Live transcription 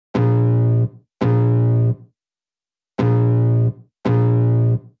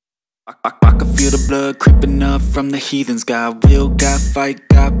I can feel the blood creeping up from the heathens. Got will, got fight,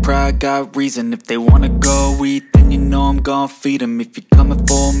 got pride, got reason. If they wanna go eat, then you know I'm gon' feed them. If you're coming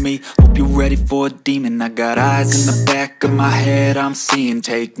for me, hope you're ready for a demon. I got eyes in the back of my head, I'm seeing.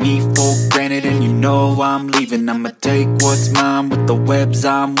 Take me for granted and you know I'm leaving. I'ma take what's mine with the webs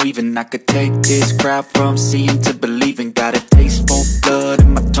I'm weaving. I could take this crowd from seeing to believing. Got a taste for blood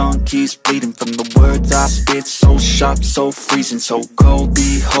and my tongue keeps bleeding. From the words I spit, so sharp, so freezing, so cold.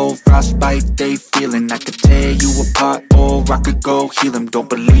 Behold, frostbite they feeling. I could tear you apart or I could go heal them. Don't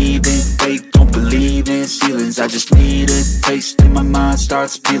believe in fate, don't believe in ceilings. I just need a taste and my mind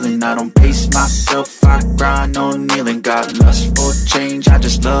starts peeling. I don't pace myself, I grind on kneeling. Got lust for change, I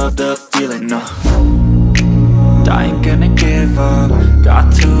just love the feeling. I ain't gonna give up.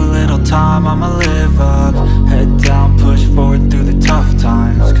 Got too little time, I'ma live up. Head down, push forward through the tough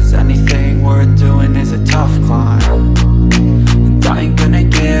times. Cause anything worth doing is a tough climb. And I ain't gonna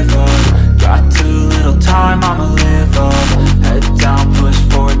give up. Got too little time, I'ma live up. Head down, push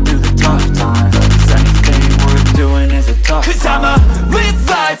forward through the tough times. Cause anything worth doing is a tough climb. Cause I'ma live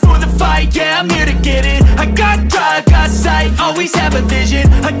life for the fight, yeah, I'm here to get it. I got drive, got sight, always have a vision.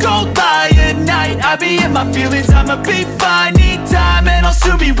 I go by at night, I be in my feelings. I'ma be fine, need time and I'll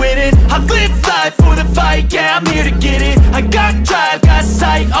soon be winning. I live life for the fight, yeah, I'm here to get it. I got drive, got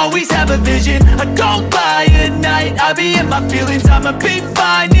sight, always have a vision. I go by at night, I be in my feelings. I'ma be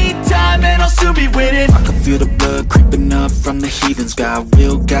fine, need time and I'll soon be winning. I can feel the blood creeping up from the heathens. Got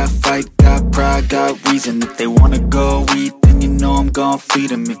will, got fight, got pride, got reason. If they wanna go eat, then you know I'm gon' feed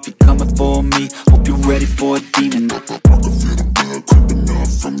them. If you're coming for me, hope you're ready for a demon. I can feel the blood creeping up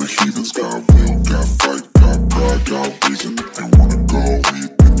from the heathens. Got will, got fight, got pride, got reason. If they wanna go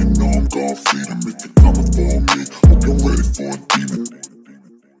eat, then you know I'm gon' feed them. If you're coming for me, hope you're ready for a demon.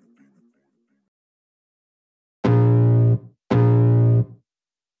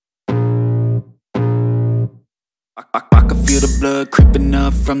 I can feel the blood creeping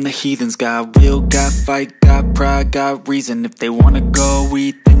up from the heathens. Got will, got fight, got pride, got reason. If they wanna go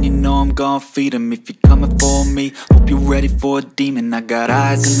eat, then you know I'm gon' feed them. If you're coming for me, hope you're ready for a demon. I got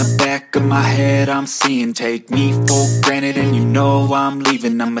eyes in the back of my head, I'm seeing. Take me for granted and you know I'm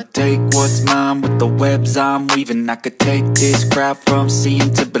leaving. I'ma take what's mine with the webs I'm weaving. I could take this crowd from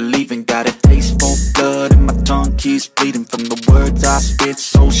seeing to believing. Got a taste for blood and my tongue keeps bleeding. From the words I spit,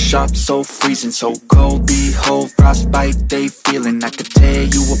 so sharp, so freezing, so cold. Behold, frostbite they feeling. I could tear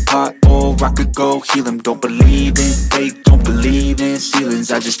you apart or I could go heal them. Don't believe in fate, don't believe in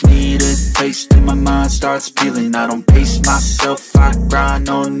ceilings. I just need a taste and my mind starts peeling. I don't pace myself, I grind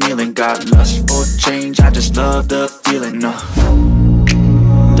on kneeling. Got lust for change, I just love the feeling.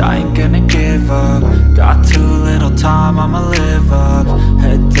 I ain't gonna give up. Got too little time, I'ma live up.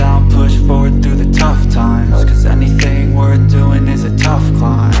 Head down, push forward through the tough times. Cause anything worth doing is a tough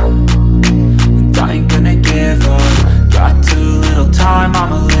climb. And I ain't gonna give up. Got too little time,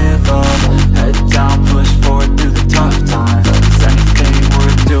 I'ma live up. Head down, push forward through the tough times. Cause anything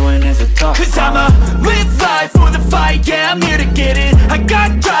worth doing is a tough climb. Cause I'ma live life for the fight, yeah, I'm here to get it. I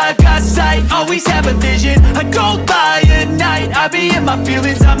got drive, got sight, always have a vision. I go by at night, I be in my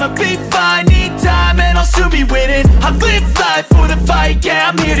feelings. I'ma be fine, need time and I'll soon be winning. I live life for the fight, yeah,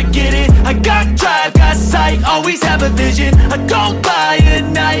 I'm here to get it. I got drive, got sight, always have a vision. I go by at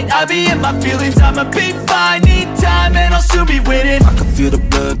night, I be in my feelings. I'ma be fine, need time and I'll soon be winning. I can feel the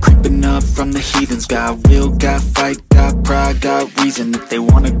blood creeping up from the heathens. Got will, got fight, got pride, got reason. If they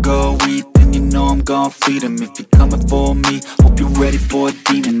wanna go eat, then you know I'm gon' feed them. If you're coming for me, hope you're ready for a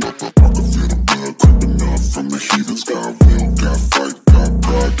demon. I can feel the blood creeping up from the heathens. Got will, got fight, got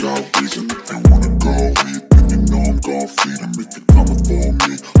pride, got reason. If they